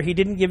news, remember, he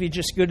didn't give you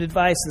just good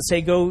advice and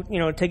say, go,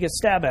 take a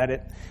stab at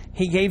it.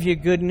 He gave you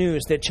good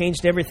news that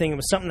changed everything. It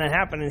was something that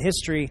happened in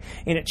history,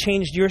 and it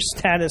changed your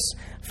status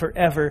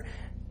forever.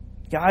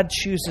 God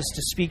chooses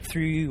to speak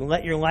through you.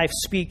 Let your life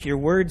speak, your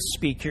words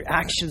speak, your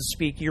actions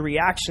speak, your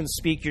reactions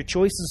speak, your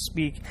choices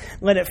speak.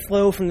 Let it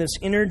flow from this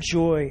inner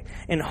joy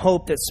and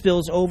hope that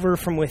spills over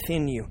from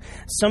within you.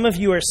 Some of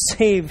you are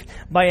saved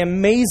by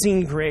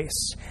amazing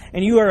grace,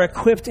 and you are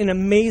equipped in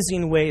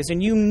amazing ways,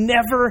 and you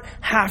never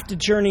have to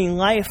journey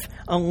life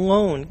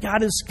alone.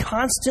 God is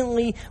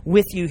constantly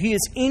with you. He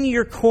is in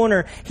your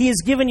corner. He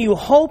has given you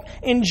hope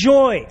and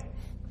joy.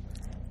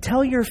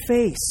 Tell your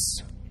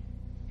face.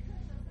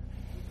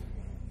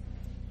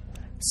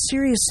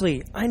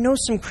 Seriously, I know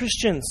some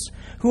Christians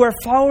who are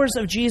followers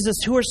of Jesus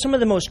who are some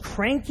of the most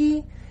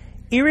cranky,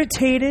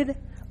 irritated,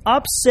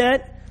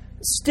 upset,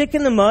 stick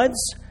in the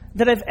muds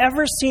that I've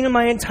ever seen in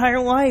my entire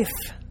life.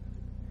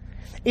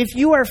 If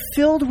you are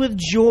filled with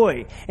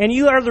joy and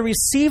you are the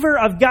receiver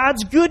of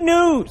God's good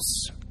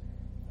news,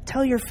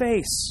 tell your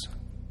face.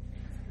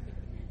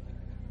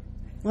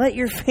 Let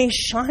your face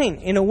shine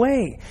in a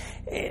way.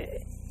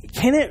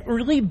 Can it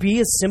really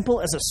be as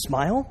simple as a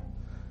smile?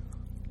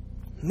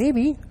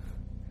 Maybe.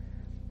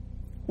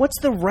 What's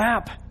the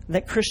rap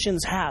that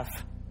Christians have?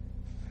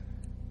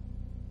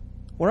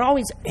 We're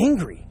always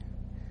angry.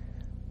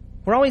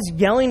 We're always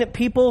yelling at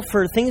people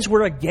for things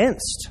we're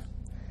against.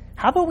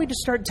 How about we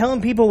just start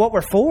telling people what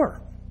we're for?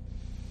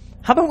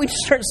 How about we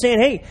just start saying,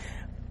 hey,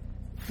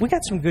 we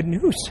got some good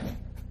news.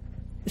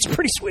 It's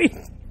pretty sweet.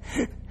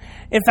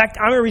 In fact,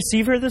 I'm a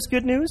receiver of this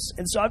good news,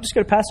 and so I'm just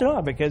going to pass it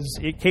on because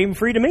it came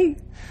free to me.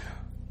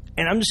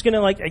 And I'm just going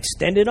to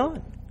extend it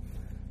on.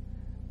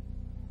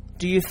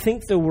 Do you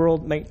think the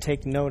world might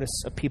take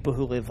notice of people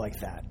who live like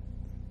that?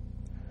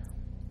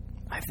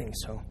 I think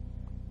so.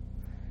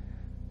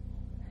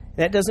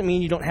 That doesn't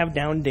mean you don't have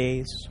down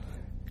days.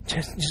 It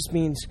just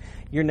means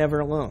you're never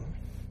alone.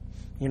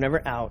 You're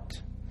never out.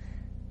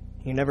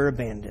 You're never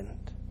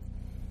abandoned.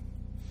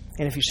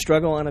 And if you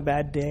struggle on a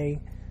bad day,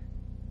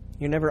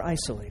 you're never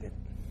isolated.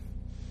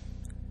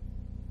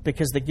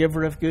 Because the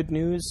giver of good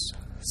news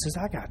says,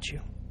 I got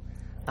you.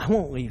 I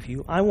won't leave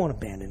you. I won't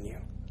abandon you.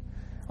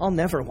 I'll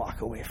never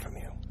walk away from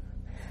you.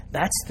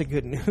 That's the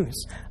good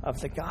news of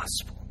the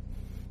gospel.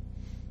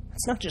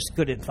 It's not just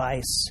good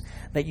advice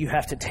that you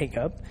have to take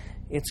up.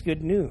 It's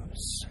good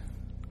news.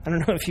 I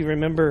don't know if you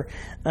remember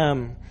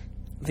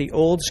the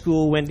old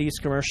school Wendy's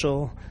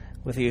commercial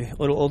with the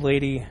little old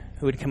lady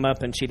who would come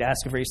up and she'd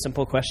ask a very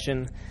simple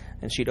question,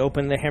 and she'd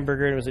open the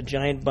hamburger and it was a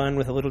giant bun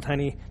with a little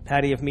tiny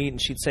patty of meat,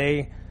 and she'd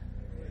say,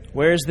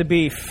 "Where's the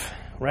beef?"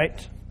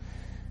 Right?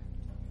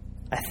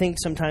 I think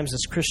sometimes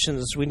as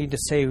Christians we need to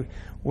say,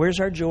 where's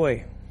our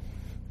joy?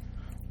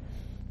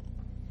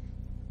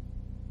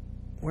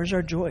 Where's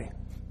our joy?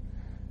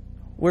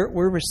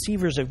 We're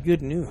receivers of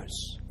good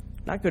news,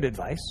 not good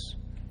advice.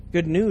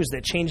 Good news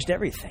that changed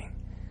everything.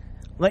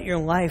 Let your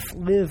life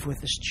live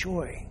with this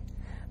joy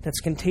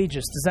that's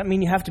contagious. Does that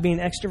mean you have to be an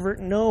extrovert?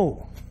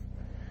 No.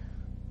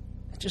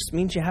 It just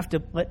means you have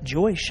to let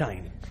joy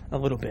shine a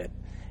little bit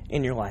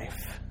in your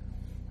life.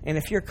 And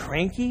if you're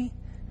cranky,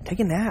 take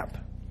a nap.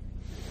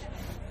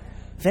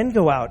 Then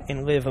go out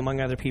and live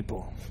among other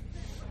people.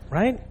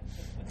 Right?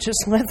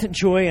 Just let the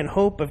joy and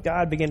hope of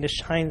God begin to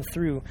shine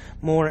through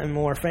more and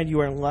more. Friend,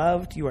 you are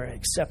loved, you are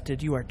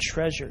accepted, you are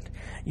treasured,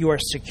 you are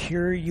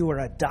secure, you are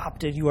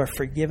adopted, you are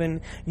forgiven,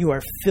 you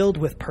are filled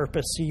with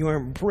purpose, you are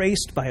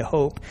embraced by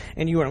hope,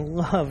 and you are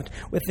loved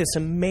with this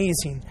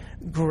amazing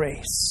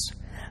grace.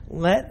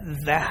 Let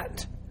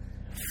that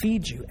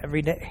feed you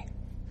every day.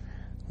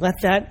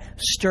 Let that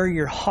stir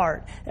your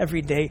heart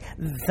every day.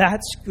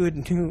 That's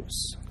good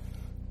news.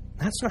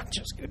 That's not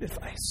just good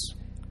advice.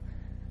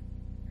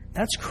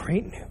 That's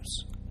great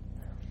news.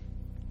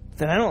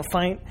 That I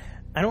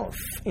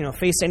don't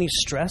face any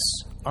stress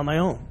on my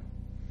own.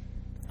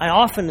 I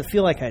often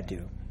feel like I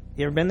do.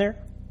 You ever been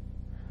there?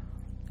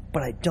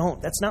 But I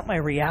don't. That's not my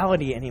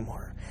reality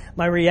anymore.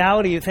 My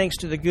reality, thanks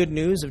to the good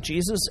news of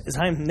Jesus, is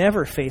I'm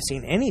never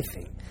facing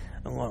anything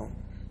alone.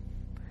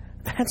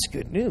 That's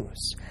good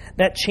news.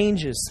 That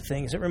changes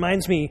things. It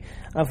reminds me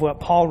of what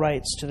Paul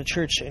writes to the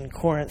church in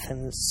Corinth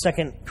in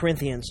 2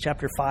 Corinthians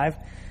chapter 5.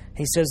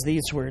 He says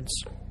these words,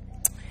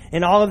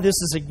 "And all of this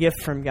is a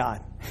gift from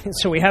God." And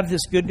so we have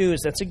this good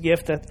news. That's a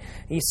gift. That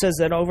he says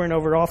that over and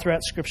over all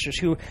throughout Scriptures,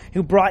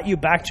 who brought you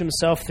back to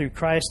himself through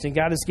Christ. And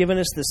God has given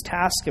us this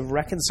task of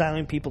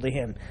reconciling people to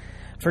him.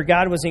 For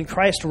God was in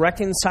Christ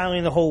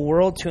reconciling the whole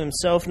world to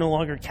himself, no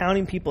longer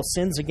counting people's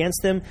sins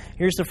against them.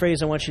 Here's the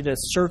phrase I want you to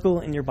circle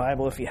in your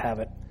Bible if you have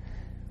it.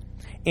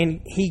 And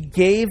he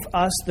gave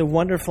us the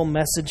wonderful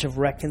message of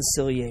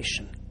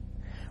reconciliation.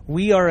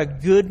 We are a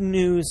good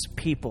news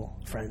people,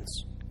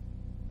 friends.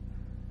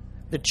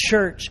 The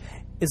church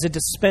is a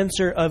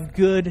dispenser of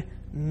good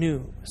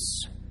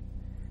news.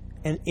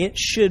 And it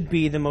should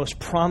be the most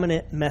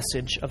prominent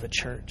message of the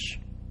church.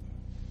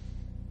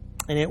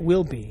 And it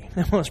will be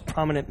the most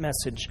prominent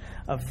message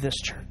of this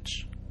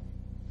church.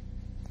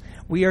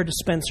 We are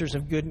dispensers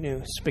of good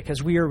news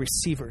because we are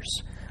receivers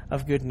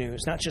of good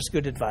news. Not just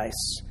good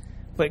advice,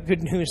 but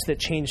good news that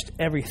changed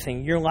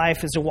everything. Your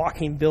life is a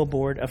walking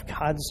billboard of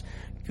God's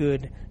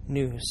good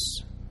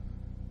news.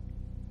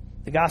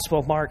 The Gospel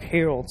of Mark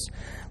heralds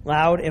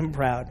loud and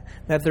proud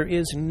that there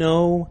is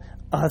no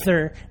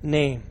other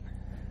name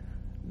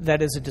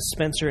that is a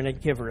dispenser and a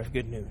giver of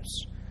good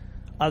news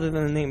other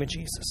than the name of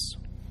Jesus.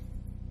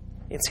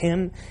 It's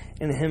him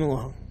and him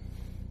alone.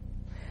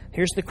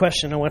 Here's the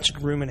question I want you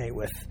to ruminate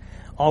with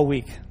all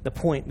week. The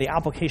point, the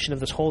application of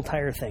this whole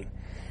entire thing.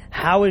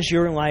 How is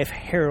your life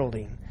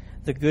heralding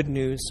the good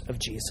news of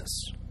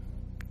Jesus?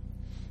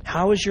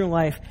 How is your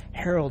life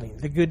heralding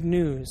the good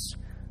news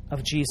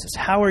of Jesus?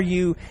 How are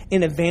you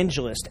an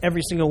evangelist?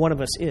 Every single one of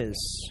us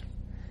is.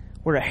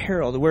 We're a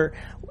herald.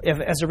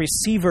 As a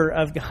receiver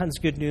of God's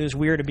good news,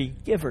 we are to be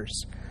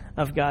givers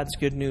of God's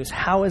good news.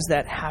 How is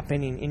that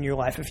happening in your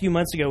life? A few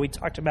months ago, we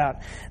talked about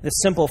this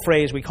simple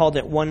phrase. We called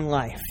it one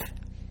life.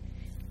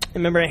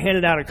 Remember, I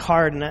handed out a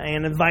card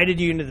and invited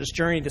you into this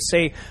journey to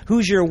say,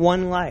 who's your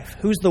one life?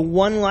 Who's the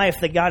one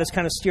life that God has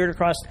kind of steered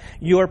across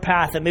your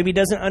path that maybe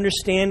doesn't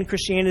understand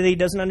Christianity,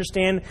 doesn't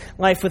understand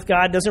life with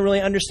God, doesn't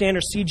really understand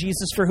or see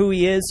Jesus for who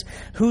he is?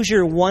 Who's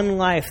your one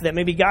life that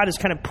maybe God is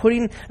kind of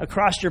putting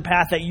across your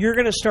path that you're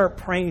going to start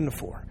praying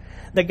for?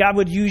 That God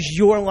would use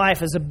your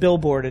life as a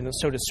billboard, and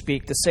so to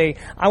speak, to say,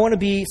 I want to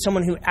be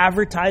someone who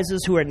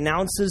advertises, who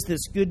announces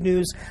this good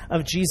news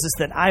of Jesus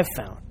that I've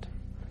found.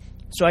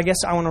 So I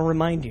guess I want to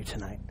remind you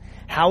tonight,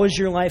 how is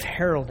your life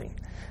heralding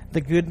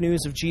the good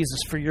news of Jesus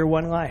for your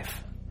one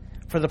life?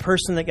 for the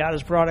person that God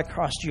has brought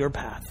across your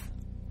path.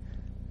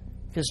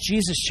 Because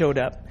Jesus showed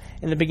up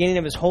in the beginning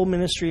of his whole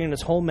ministry and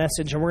his whole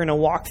message, and we're going to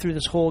walk through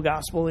this whole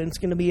gospel, and it's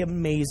going to be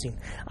amazing.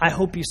 I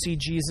hope you see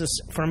Jesus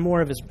for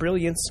more of his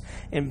brilliance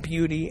and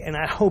beauty, and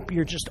I hope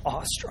you're just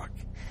awestruck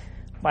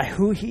by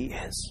who he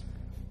is.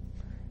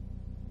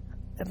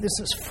 That this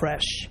is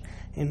fresh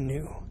and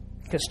new.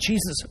 Because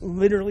Jesus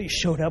literally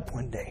showed up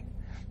one day,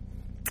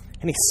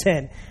 and he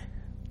said,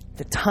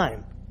 the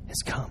time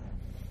has come.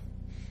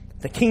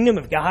 The kingdom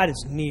of God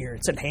is near.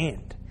 It's at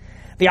hand.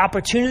 The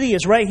opportunity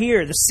is right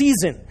here. The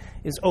season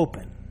is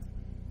open.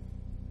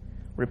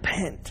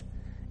 Repent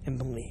and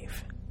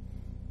believe.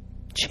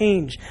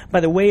 Change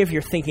by the way of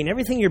your thinking.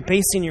 Everything you're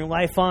basing your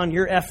life on,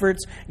 your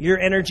efforts, your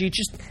energy,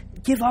 just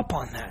give up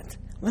on that.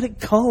 Let it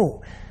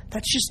go.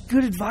 That's just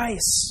good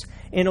advice,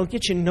 and it'll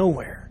get you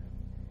nowhere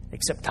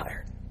except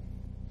tired.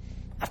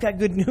 I've got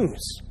good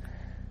news.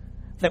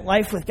 That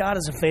life with God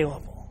is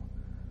available.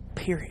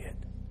 Period.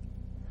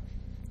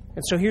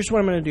 And so here's what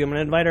I'm going to do. I'm going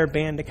to invite our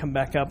band to come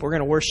back up. We're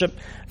going to worship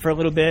for a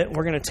little bit.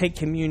 We're going to take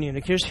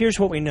communion. Here's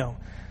what we know.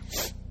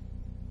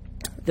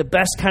 The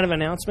best kind of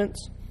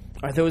announcements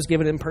are those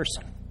given in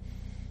person.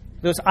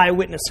 Those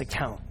eyewitness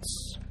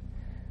accounts.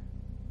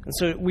 And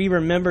so we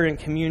remember in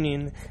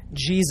communion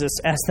Jesus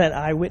as that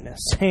eyewitness,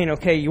 saying,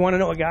 okay, you want to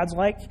know what God's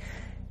like?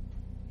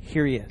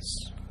 Here he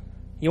is.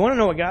 You want to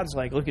know what God's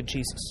like? Look at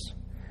Jesus.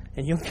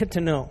 And you'll get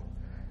to know,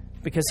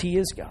 because he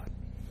is God.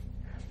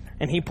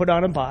 And he put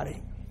on a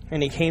body.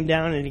 And he came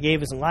down and he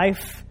gave his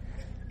life.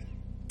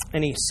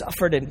 And he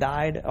suffered and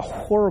died a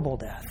horrible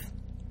death.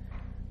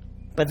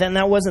 But then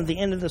that wasn't the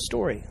end of the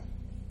story.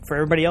 For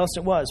everybody else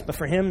it was. But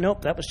for him,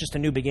 nope, that was just a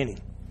new beginning.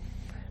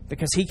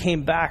 Because he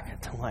came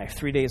back to life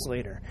 3 days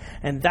later.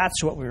 And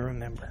that's what we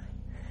remember.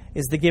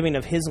 Is the giving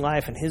of his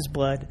life and his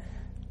blood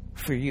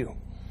for you.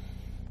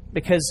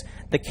 Because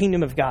the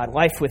kingdom of God,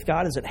 life with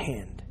God, is at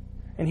hand.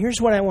 And here's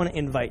what I want to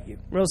invite you.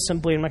 Real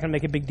simply, I'm not going to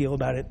make a big deal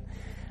about it.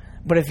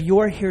 But if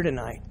you're here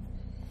tonight,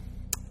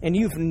 and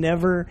you've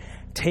never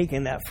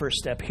taken that first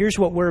step, here's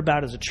what we're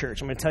about as a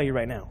church. I'm going to tell you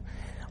right now.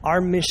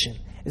 Our mission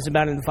is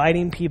about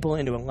inviting people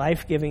into a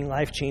life-giving,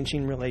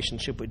 life-changing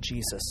relationship with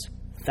Jesus.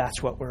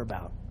 That's what we're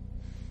about.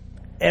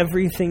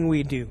 Everything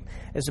we do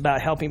is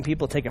about helping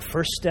people take a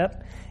first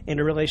step in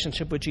a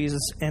relationship with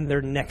Jesus and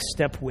their next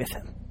step with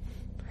him.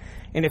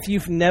 And if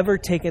you've never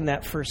taken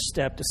that first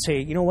step to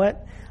say, you know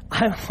what?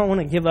 I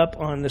want to give up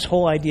on this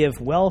whole idea of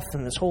wealth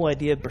and this whole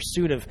idea of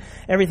pursuit of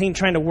everything,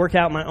 trying to work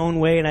out my own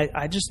way, and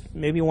I just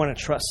maybe want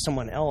to trust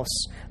someone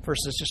else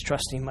versus just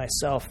trusting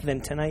myself, then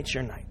tonight's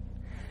your night.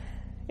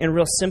 And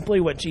real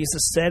simply, what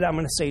Jesus said, I'm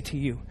going to say to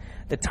you,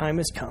 the time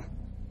has come.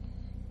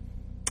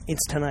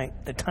 It's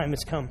tonight. The time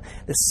has come.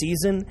 The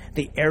season,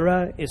 the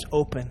era is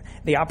open.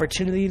 The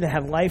opportunity to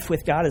have life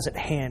with God is at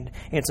hand,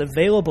 and it's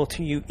available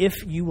to you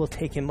if you will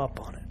take him up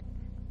on it.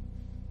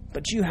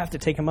 But you have to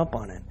take him up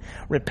on it.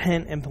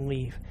 Repent and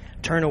believe.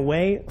 Turn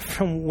away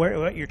from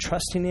what you're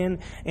trusting in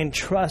and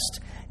trust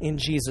in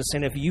Jesus.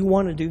 And if you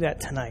want to do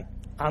that tonight,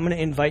 I'm going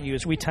to invite you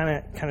as we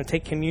kind of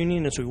take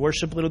communion, as we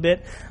worship a little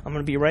bit. I'm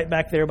going to be right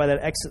back there by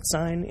that exit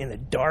sign in the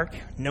dark.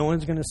 No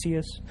one's going to see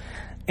us.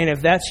 And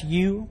if that's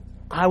you,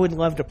 I would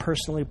love to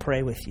personally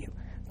pray with you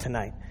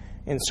tonight.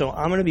 And so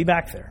I'm going to be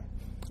back there.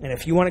 And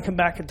if you want to come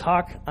back and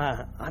talk,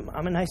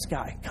 I'm a nice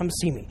guy. Come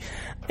see me.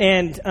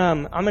 And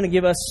I'm going to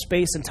give us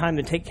space and time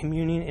to take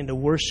communion and to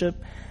worship.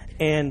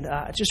 And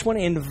I just want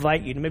to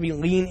invite you to maybe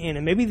lean in.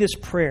 And maybe this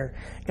prayer,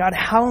 God,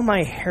 how am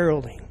I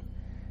heralding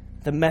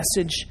the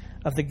message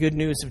of the good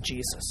news of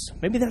Jesus?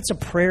 Maybe that's a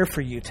prayer for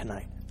you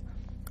tonight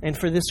and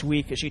for this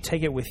week as you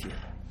take it with you.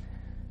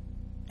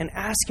 And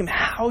ask him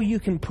how you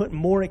can put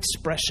more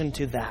expression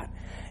to that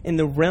in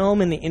the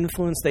realm and the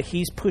influence that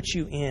he's put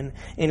you in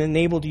and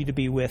enabled you to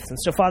be with. And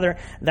so, Father,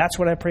 that's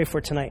what I pray for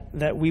tonight,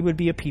 that we would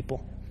be a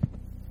people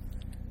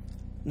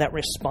that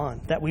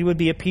respond, that we would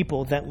be a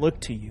people that look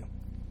to you.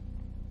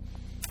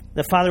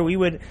 That, Father, we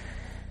would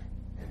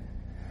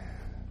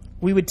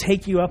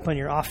take you up on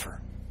your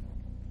offer.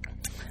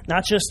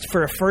 Not just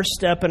for a first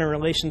step in a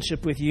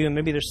relationship with you, and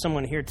maybe there's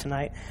someone here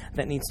tonight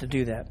that needs to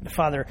do that. But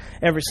Father,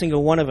 every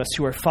single one of us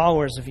who are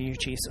followers of you,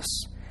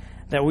 Jesus,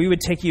 that we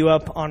would take you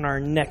up on our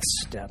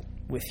next step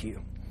with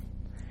you.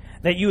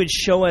 That you would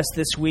show us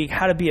this week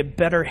how to be a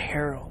better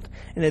herald,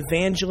 an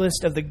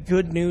evangelist of the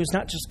good news,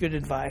 not just good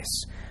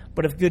advice,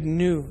 but of good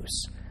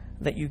news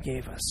that you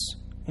gave us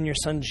in your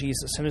Son,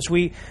 Jesus. And as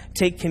we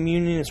take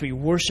communion, as we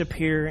worship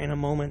here in a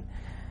moment,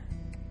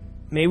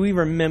 may we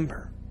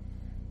remember,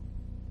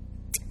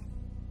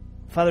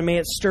 Father, may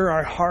it stir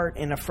our heart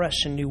in a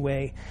fresh and new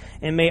way.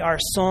 And may our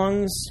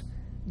songs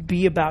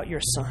be about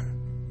your Son.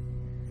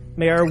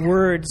 May our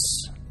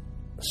words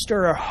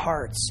stir our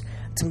hearts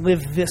to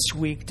live this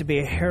week to be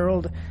a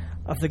herald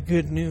of the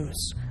good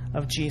news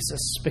of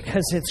Jesus,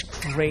 because it's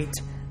great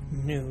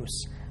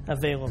news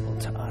available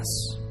to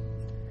us.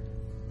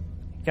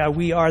 God,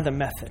 we are the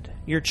method.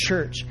 Your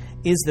church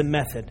is the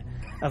method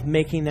of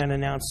making that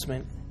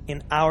announcement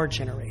in our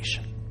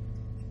generation.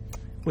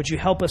 Would you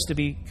help us to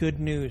be good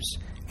news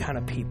kind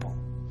of people?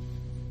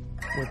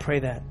 We pray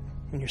that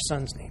in your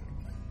Son's name.